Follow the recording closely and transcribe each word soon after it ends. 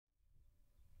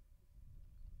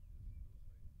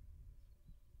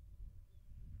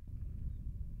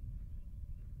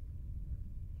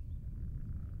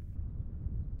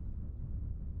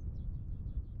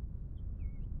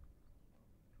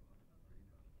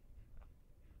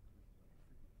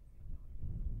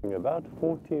About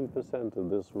 14% of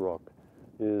this rock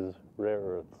is rare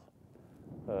earths.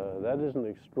 That is an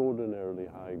extraordinarily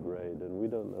high grade, and we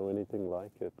don't know anything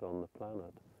like it on the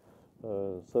planet.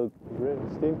 So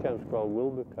Steenkampskraal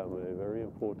will become a very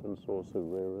important source of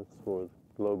rare earths for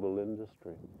global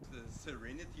industry. The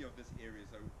serenity of this area,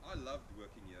 so I loved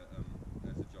working here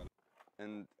as a geologist.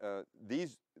 And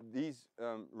these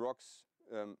rocks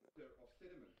of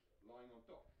sediment lying on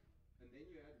top, and then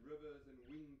you had rivers and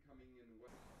wind coming in.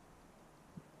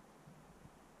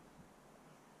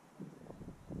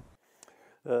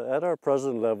 At our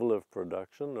present level of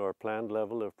production, or planned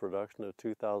level of production of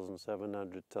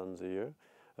 2,700 tons a year,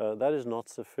 that is not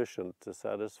sufficient to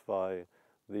satisfy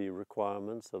the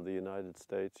requirements of the United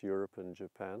States, Europe, and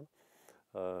Japan.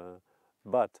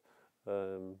 But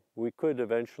we could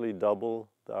eventually double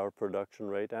our production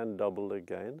rate and double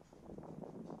again.